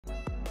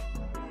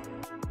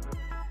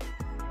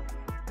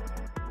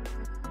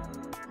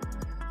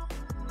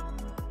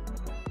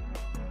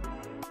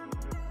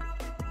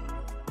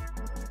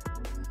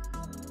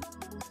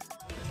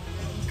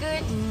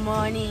Good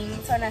morning.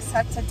 So on a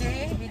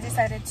Saturday, we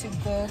decided to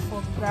go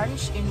for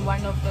brunch in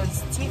one of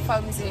those tea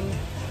farms in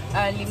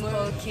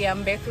Limuru,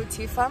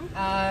 Kiambethu Farm.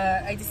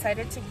 I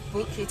decided to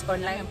book it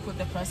online and put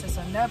the process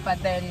on there, but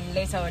then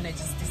later on I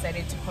just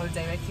decided to call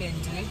directly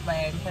and do it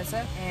via in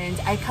person. And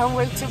I can't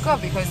wait to go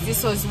because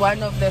this was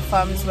one of the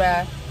farms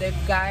where the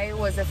guy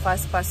was the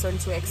first person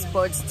to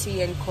export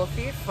tea and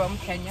coffee from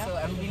Kenya. So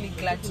I'm really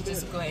glad to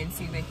just go and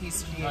see the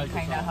history and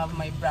kind of have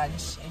my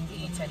brunch and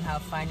eat and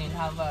have fun and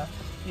have a,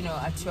 you know,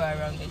 a tour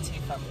around the tea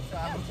farm. So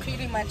I'm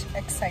pretty much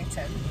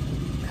excited.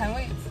 Can't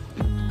wait.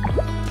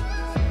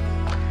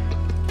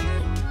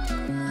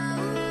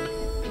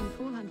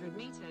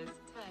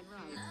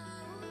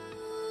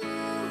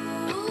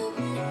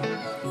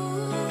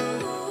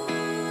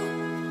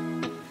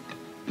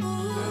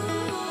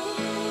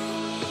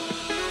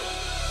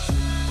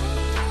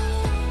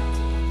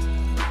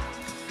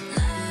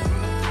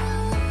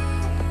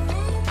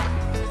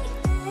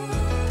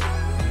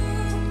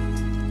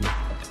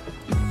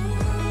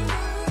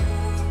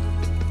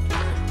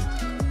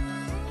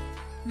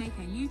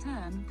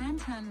 Then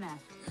turn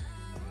left.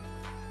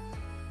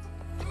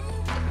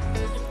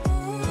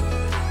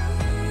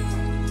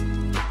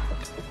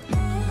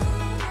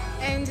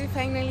 And we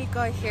finally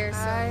got here,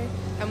 so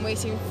I'm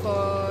waiting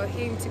for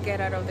him to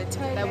get out of the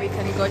toilet that we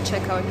can go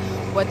check out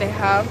what they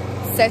have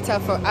set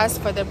up for us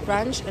for the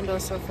brunch and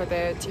also for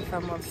the tea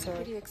farm. So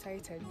pretty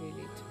excited really,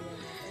 to be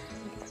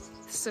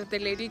honest. So the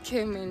lady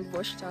came and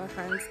washed our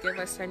hands, gave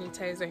us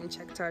sanitizer and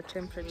checked our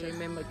temperature.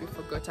 Remember, we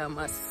forgot our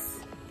masks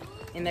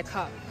in the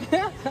car.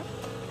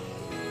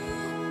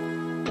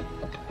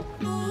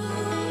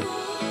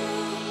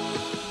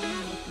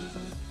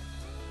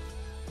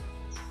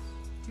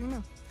 Do you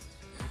know?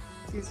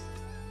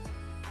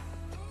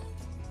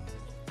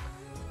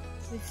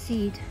 With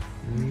seed,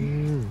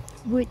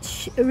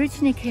 which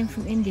originally came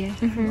from India,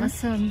 from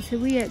Assam. So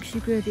we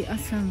actually grow the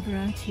Assam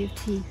variety of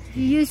tea. If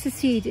you use the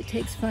seed, it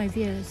takes 5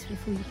 years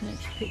before you can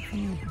actually pick from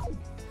your.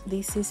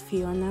 This is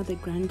Fiona, the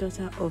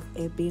granddaughter of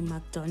AB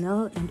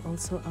McDonell and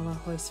also our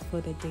host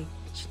for the day.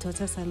 She taught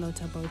us a lot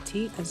about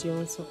tea, as you're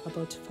also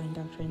about to find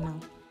out right now.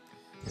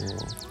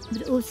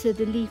 But also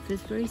the leaf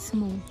is very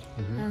small,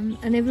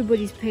 and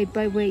everybody's paid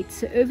by weight.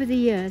 So over the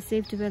years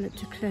they've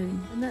developed a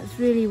clone, and that's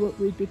really what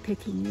we'd be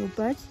picking: your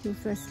bud, your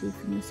first leaf,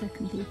 and your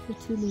second leaf, your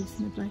 2 leaves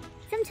in the bud.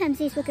 Sometimes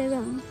these will go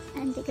wrong,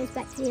 and it goes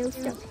back to the old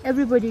stock.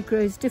 Everybody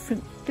grows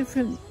different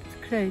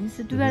clones.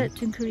 They're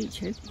developed in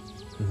Kericho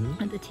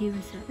at the tea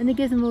research, and they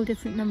give them all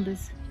different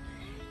numbers.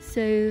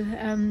 So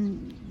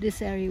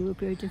this area will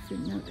grow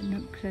different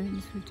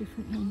clones with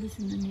different numbers,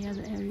 and then the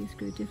other areas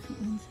grow different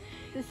ones.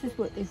 This is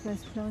what they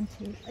first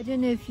planted. I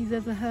don't know if you've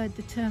ever heard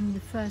the term the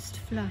first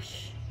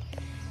flush.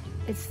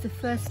 It's the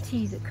first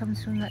tea that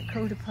comes from that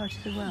colder part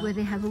of the world where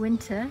they have a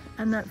winter,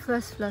 and that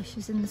first flush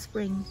is in the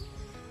spring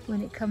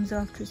when it comes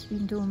after it's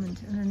been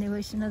dormant, and then they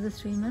wait another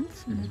 3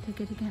 months and they pick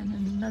it again,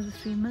 and another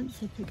 3 months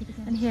they pick it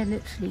again. And here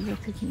literally we're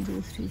picking it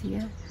all through the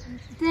year.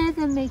 There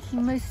they're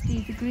making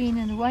mostly the green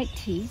and the white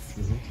teas,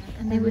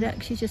 and they would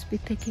actually just be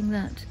picking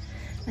that,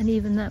 and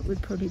even that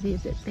would probably be a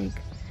bit big.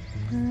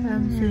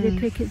 So they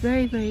pick it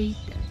very, very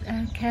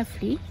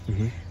carefully,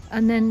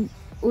 and then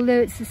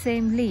although it's the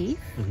same leaf,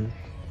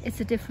 it's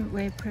a different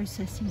way of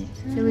processing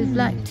it. So with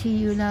black tea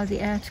you allow the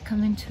air to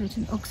come into it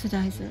and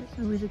oxidize it,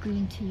 but with a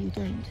green tea you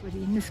don't.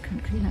 Everybody in this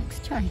country likes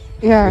chai.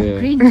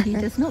 Green tea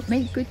does not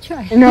make good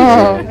chai.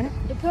 No.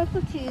 The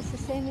purple tea is the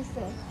same as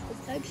that.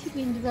 It's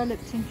actually been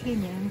developed in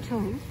Kenya, I'm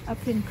told.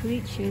 Up in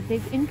Kericho,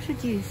 they've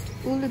introduced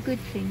all the good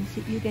things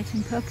that you get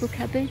in purple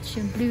cabbage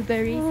and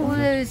blueberry, all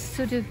those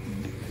sort of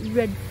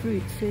red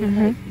fruits, so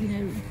like, you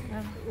know,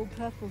 or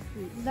purple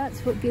fruit.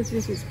 That's what gives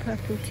it its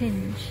purple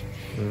tinge.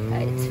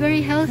 It's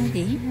very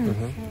healthy.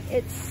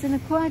 It's an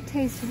acquired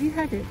taste. Have you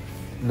had it?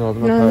 No, I've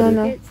not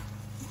had it.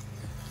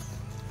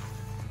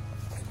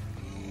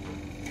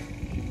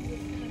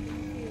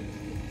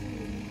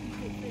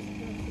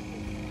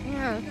 No.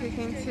 Yeah,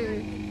 picking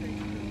too.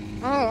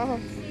 Oh.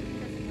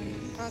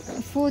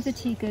 Before the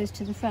tea goes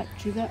to the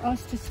factory, they're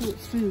asked to sort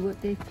through what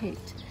they've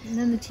picked, and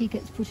then the tea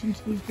gets put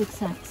into these big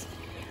sacks.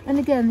 And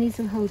again, these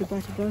will hold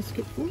about a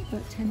basketful,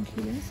 about 10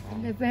 kilos.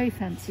 And they're very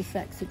fancy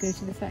sacks that go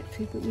to the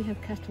factory, but we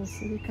have cattle,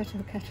 so we cut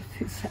our cattle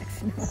food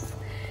sacks in half.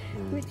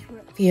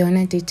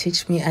 Fiona did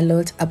teach me a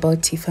lot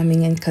about tea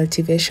farming and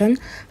cultivation.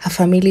 Her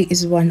family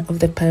is one of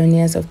the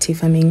pioneers of tea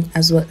farming,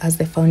 as well as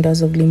the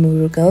founders of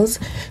Limuru Girls.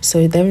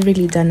 So they've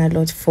really done a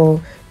lot for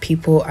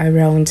people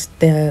around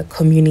the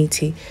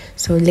community.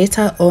 So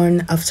later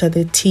on, after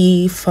the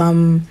tea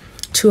farm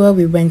tour,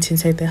 we went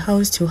inside the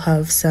house to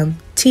have some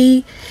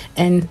tea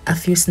and a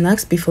few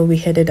snacks before we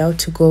headed out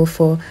to go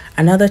for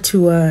another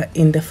tour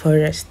in the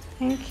forest.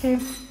 Thank you.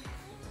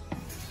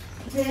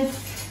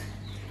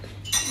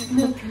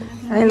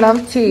 I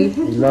love tea.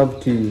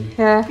 Love tea.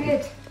 Yeah.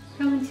 Good.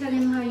 Come and tell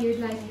him how you'd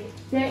like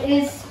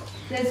it.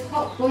 There's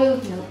hot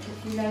boiled milk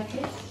if you like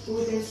it,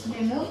 or there's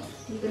no milk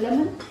with the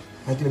lemon.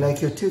 How do you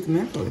like your tea with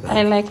milk or that?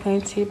 I like my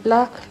tea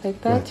black,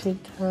 like that, with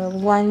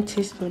 1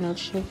 teaspoon of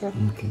sugar.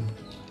 Okay.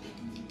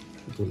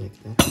 do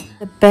like that.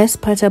 The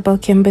best part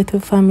about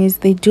Kiambethu Farm is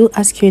they do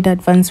ask you in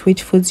advance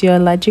which foods you're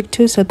allergic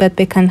to so that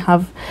they can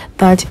have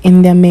that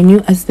in their menu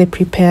as they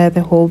prepare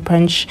the whole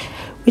brunch,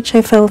 which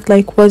I felt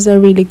like was a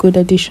really good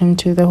addition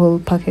to the whole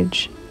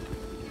package.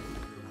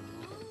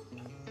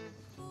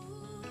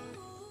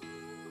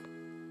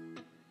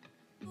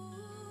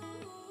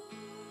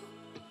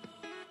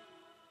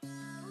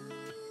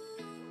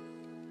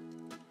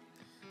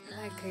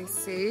 Like I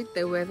said,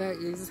 the weather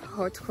is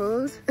hot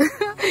cold.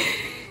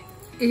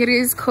 It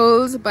is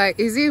cold, but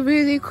is it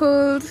really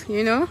cold?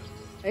 You know,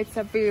 it's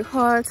a bit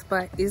hot,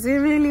 but is it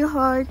really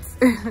hot?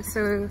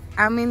 So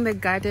I'm in the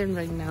garden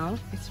right now.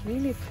 It's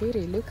really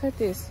pretty. Look at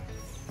this.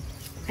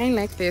 I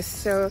like this.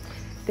 So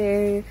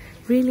the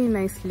really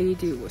nice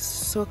lady was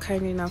so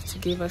kind enough to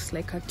give us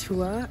like a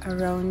tour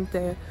around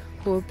the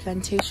whole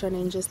plantation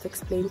and just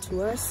explain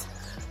to us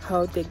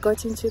how they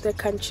got into the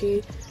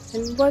country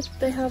and what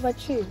they have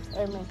achieved.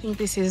 I think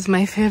this is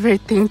my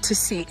favorite thing to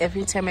see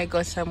every time I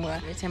go somewhere.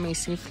 Every time I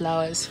see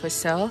flowers for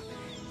sale.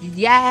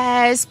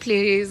 Yes,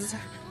 please.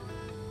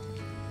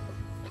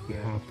 We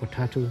have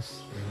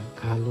potatoes,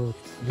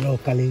 carrots,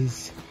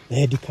 broccolis,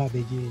 red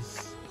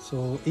cabbages.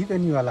 So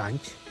even your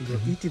lunch, you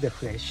eat the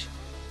fresh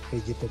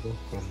vegetable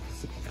from the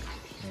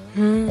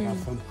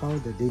supermarket. Somehow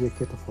the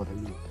delicate for the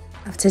meat.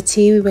 After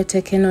tea, we were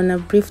taken on a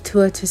brief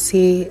tour to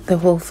see the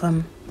whole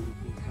farm.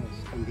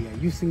 And they are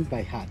using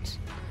by heart.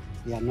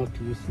 They are not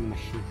using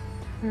machine.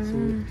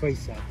 So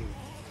twice a day.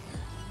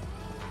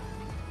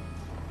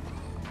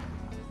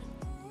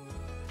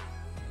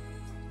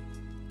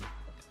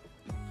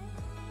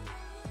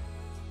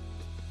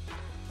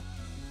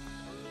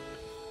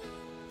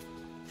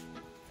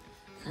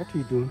 What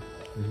we do,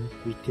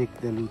 we take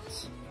the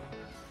roots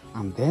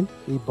and then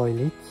we boil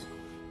it.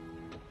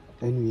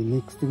 Then we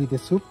mix it with the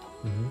soup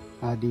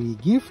and we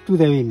give to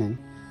the women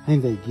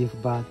and they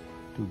give back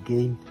to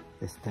gain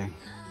the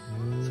strength.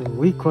 So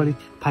we call it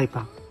piper.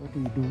 What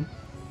we do,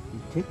 we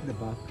take the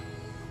bark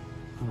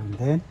and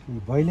then we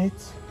boil it.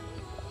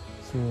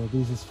 So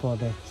this is for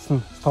the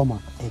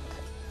stomach ache.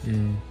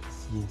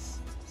 Yes.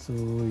 So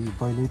you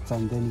boil it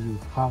and then you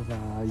have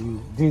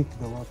you drink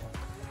the water.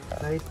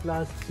 Light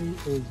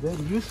plastic is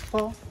very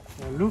useful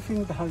for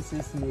roofing the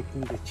houses,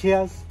 making the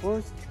chairs,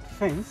 post,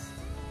 fence.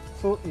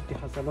 So it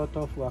has a lot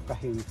of work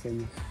here in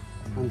Kenya.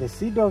 And the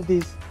seed of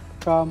this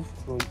come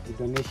from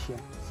Indonesia.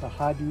 So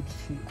hardwood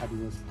tree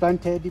and was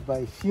planted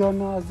by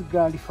Fiona's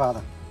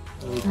grandfather.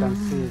 So you can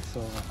see it's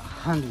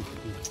 100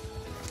 years.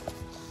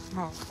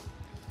 Wow.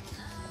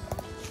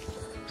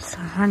 It's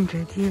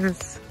 100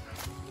 years.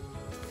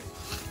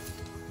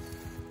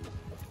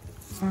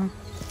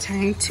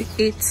 Time to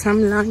eat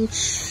some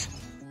lunch.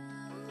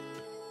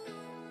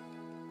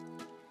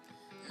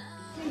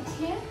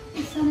 Here,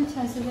 the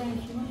sanitizer there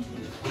if you want it.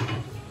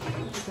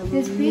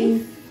 There's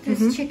beef,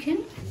 there's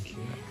chicken,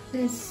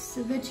 there's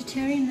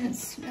vegetarian,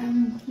 that's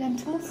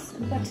lentils,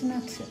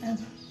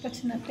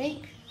 butternut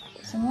bake,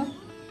 some more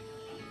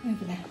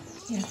over there,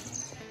 yeah.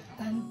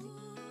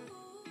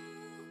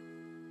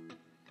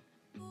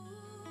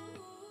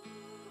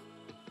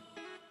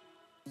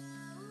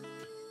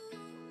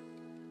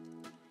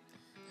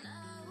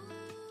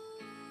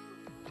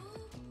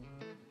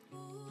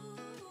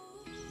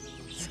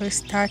 So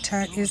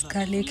starter is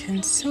garlic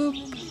and soup,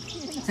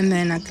 and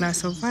then a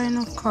glass of wine,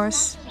 of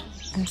course,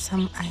 and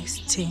some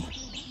iced tea.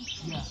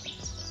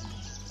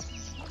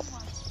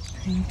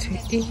 Going to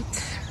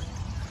eat.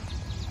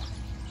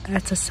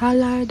 That's a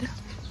salad.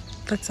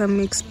 That's a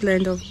mixed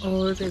blend of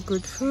all the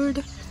good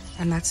food,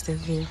 and that's the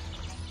view.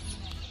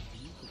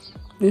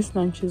 This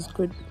lunch is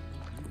good.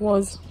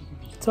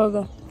 It's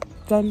over.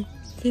 Done.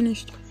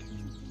 Finished.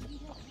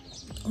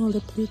 All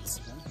the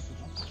plates.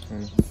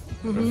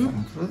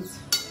 Some fruits,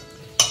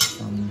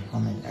 some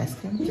homemade ice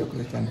cream,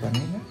 chocolate and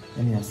vanilla.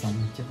 Then you have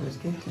some chocolate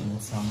cake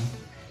and some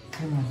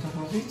cream on top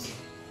of it.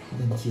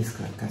 And then cheese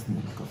crackers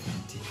and coffee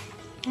and tea.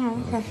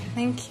 Oh, okay.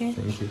 Thank you.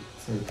 Thank you.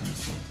 So you can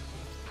see.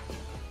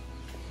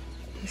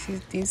 This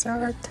is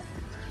dessert.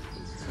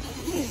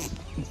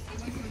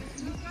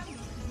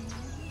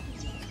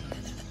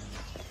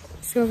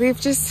 So we've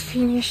just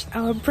finished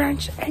our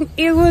brunch and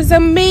it was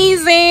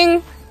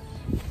amazing.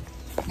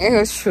 It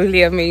was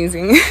truly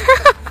amazing.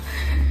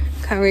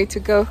 Can't wait to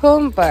go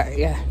home, but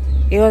yeah,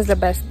 it was the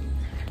best.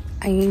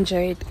 I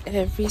enjoyed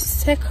every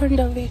second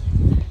of it.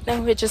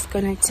 Now we're just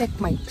gonna take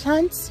my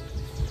plants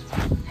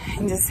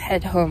and just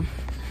head home.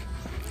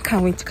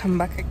 Can't wait to come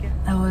back again.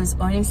 That was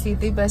honestly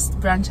the best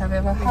brunch I've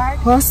ever had.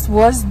 The host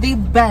was the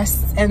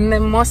best and the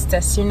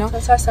mostest, you know.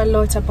 Taught us a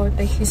lot about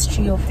the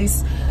history of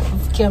this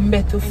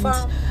Kiambethu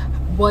Farm,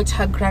 what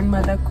her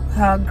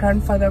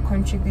grandfather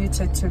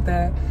contributed to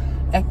the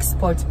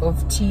export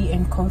of tea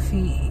and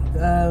coffee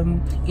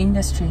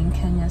industry in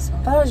Kenya. So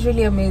that was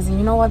really amazing.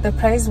 You know what, the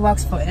price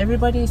works for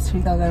everybody. It's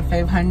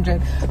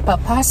 3,500 per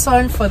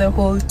person for the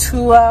whole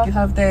tour. You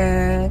have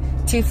the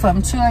tea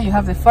farm tour, you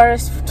have the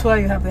forest tour,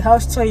 you have the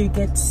house tour, you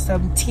get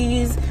some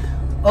teas,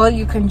 all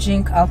you can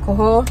drink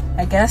alcohol,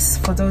 I guess,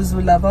 for those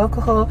who love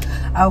alcohol,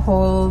 a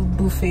whole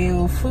buffet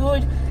of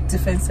food,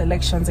 different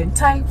selections and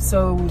types.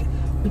 So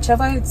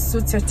whichever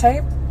suits your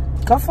type,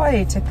 go for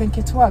it. I think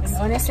it works.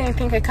 And honestly, I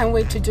think I can't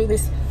wait to do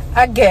this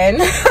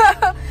again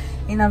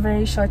in a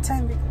very short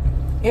time.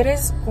 It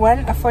is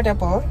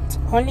affordable.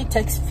 It only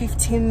takes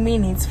 15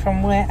 minutes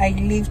from where I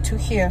live to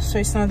here, so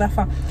it's not that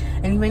far.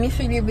 And even if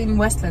you live in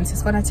Westlands,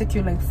 it's gonna take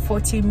you like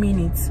 40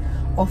 minutes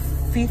or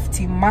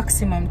 50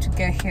 maximum to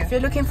get here. If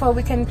you're looking for a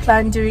weekend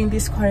plan during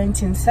this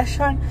quarantine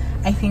session,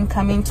 I think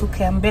coming to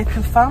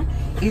Kiambethu Farm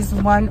is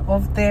one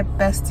of the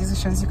best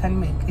decisions you can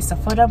make. It's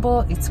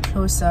affordable, it's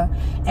closer,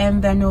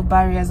 and there are no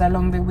barriers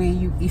along the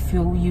way if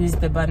you use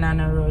the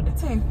banana road.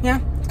 So, yeah,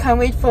 can't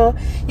wait for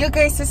you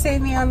guys to see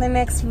me on the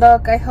next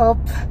vlog. I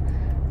hope,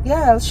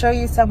 yeah, I'll show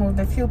you some of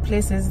the few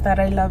places that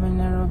I love in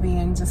Nairobi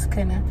and just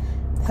kind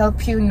of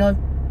help you not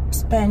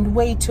spend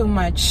way too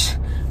much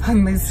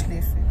on this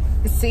place.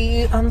 See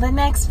you on the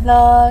next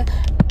vlog.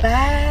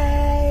 Bye.